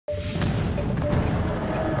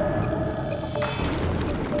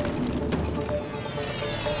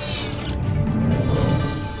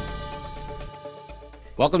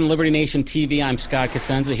Welcome to Liberty Nation TV. I'm Scott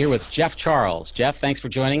Cosenza here with Jeff Charles. Jeff, thanks for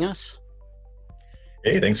joining us.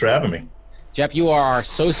 Hey, thanks for having me. Jeff, you are our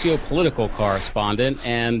socio-political correspondent,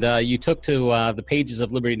 and you took to the pages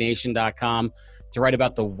of LibertyNation.com to write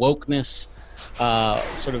about the wokeness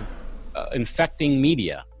infecting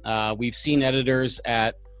media. We've seen editors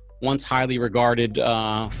at once highly regarded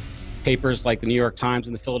papers like the New York Times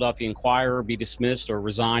and the Philadelphia Inquirer be dismissed or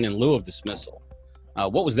resign in lieu of dismissal.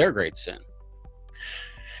 What was their great sin?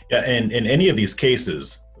 Yeah, and in any of these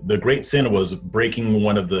cases, the great sin was breaking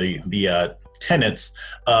one of the tenets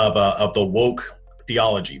of the woke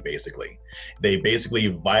theology. Basically, they basically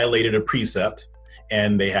violated a precept,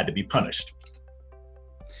 and they had to be punished.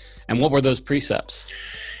 And what were those precepts?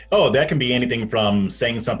 Oh, that can be anything from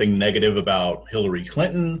saying something negative about Hillary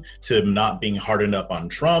Clinton to not being hard enough on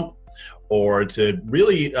Trump, or to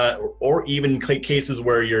really, or even cases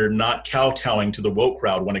where you're not kowtowing to the woke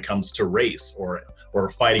crowd when it comes to race or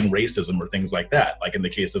fighting racism or things like that, like in the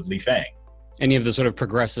case of Li Fang. Any of the sort of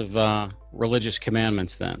progressive religious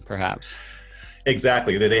commandments then, perhaps?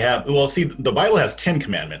 Exactly. They have, well, see, the Bible has 10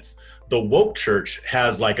 commandments. The woke church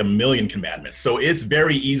has like 1,000,000 commandments. So it's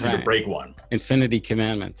very easy to break one. Infinity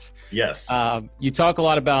commandments. Yes. You talk a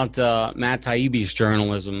lot about Matt Taibbi's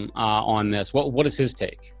journalism on this. What is his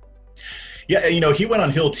take? Yeah, you know, he went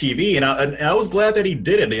on Hill TV, and I was glad that he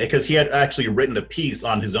did it, because he had actually written a piece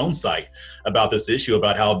on his own site about this issue,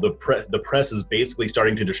 about how the press is basically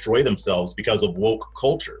starting to destroy themselves because of woke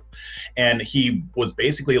culture. And he was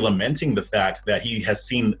basically lamenting the fact that he has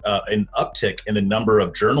seen an uptick in the number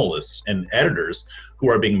of journalists and editors who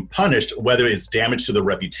are being punished, whether it's damage to their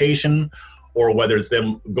reputation or whether it's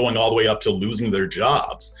them going all the way up to losing their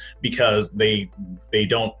jobs because they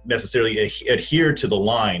don't necessarily adhere to the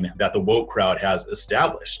line that the woke crowd has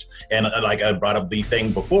established. And like I brought up Li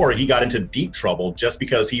Fang before, he got into deep trouble just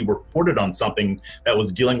because he reported on something that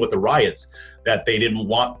was dealing with the riots that they didn't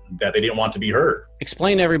want to be heard.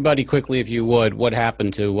 Explain to everybody quickly, if you would, what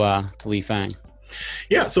happened to Li Fang.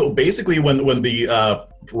 Yeah, so basically when the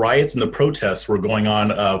riots and the protests were going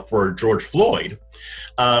on for George Floyd,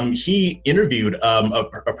 he interviewed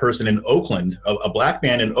a person in Oakland, a black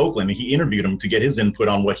man in Oakland. He interviewed him to get his input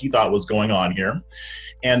on what he thought was going on here.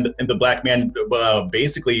 And the black man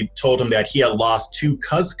basically told him that he had lost two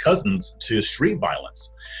cousins to street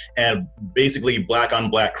violence and basically black on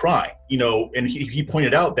black crime. You know, and he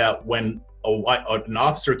pointed out that when an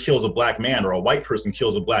officer kills a black man or a white person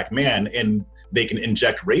kills a black man and they can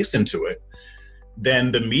inject race into it, then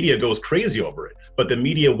the media goes crazy over it. But the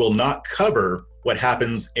media will not cover what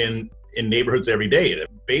happens in neighborhoods every day.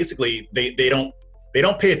 Basically, they don't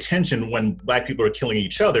pay attention when black people are killing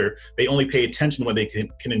each other. They only pay attention when they can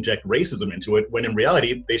inject racism into it, when in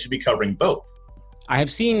reality, they should be covering both. I have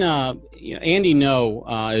seen Andy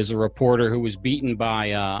Ngo is a reporter who was beaten by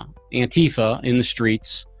Antifa in the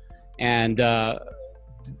streets. And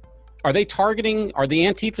are the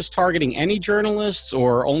Antifas targeting any journalists,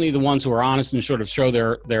 or only the ones who are honest and sort of show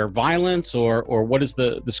their violence, or what is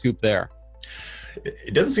the scoop there?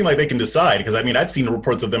 It doesn't seem like they can decide, because I mean, I've seen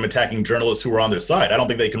reports of them attacking journalists who are on their side. I don't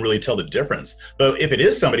think they can really tell the difference. But if it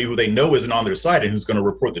is somebody who they know isn't on their side and who's going to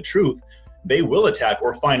report the truth, they will attack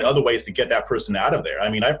or find other ways to get that person out of there. I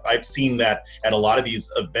mean, I've seen that at a lot of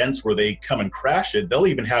these events where they come and crash it, they'll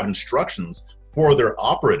even have instructions for their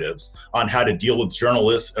operatives on how to deal with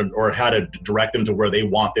journalists or how to direct them to where they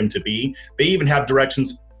want them to be. They even have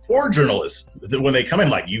directions for journalists when they come in,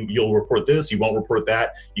 like you'll report this, you won't report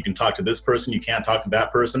that, you can talk to this person, you can't talk to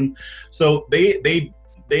that person. So they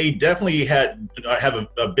definitely have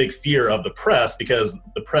a big fear of the press, because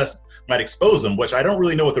the press might expose them, which I don't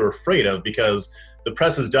really know what they're afraid of, because the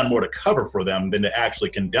press has done more to cover for them than to actually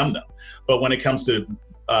condemn them. But when it comes to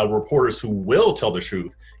reporters who will tell the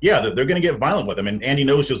truth, yeah, they're going to get violent with them, and Andy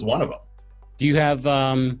Ngo is just one of them. Do you have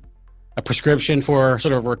a prescription for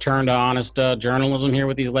sort of return to honest journalism here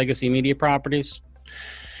with these legacy media properties?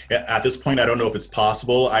 Yeah, at this point, I don't know if it's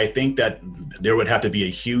possible. I think that there would have to be a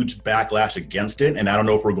huge backlash against it, and I don't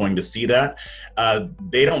know if we're going to see that.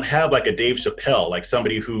 They don't have like a Dave Chappelle, like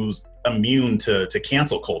somebody who's immune to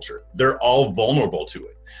cancel culture. They're all vulnerable to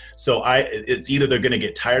it. So it's either they're going to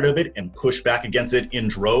get tired of it and push back against it in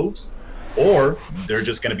droves, or they're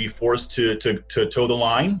just going to be forced to toe the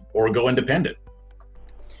line or go independent.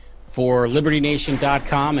 For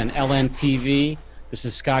LibertyNation.com and LNTV, this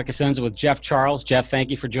is Scott Cosenza with Jeff Charles. Jeff, thank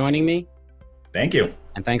you for joining me. Thank you.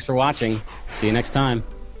 And thanks for watching. See you next time.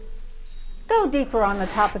 Go deeper on the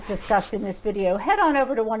topic discussed in this video, head on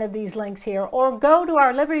over to one of these links here, or go to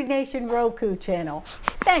our Liberty Nation Roku channel.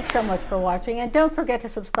 Thanks so much for watching, and don't forget to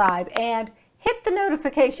subscribe and hit the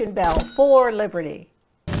notification bell for Liberty.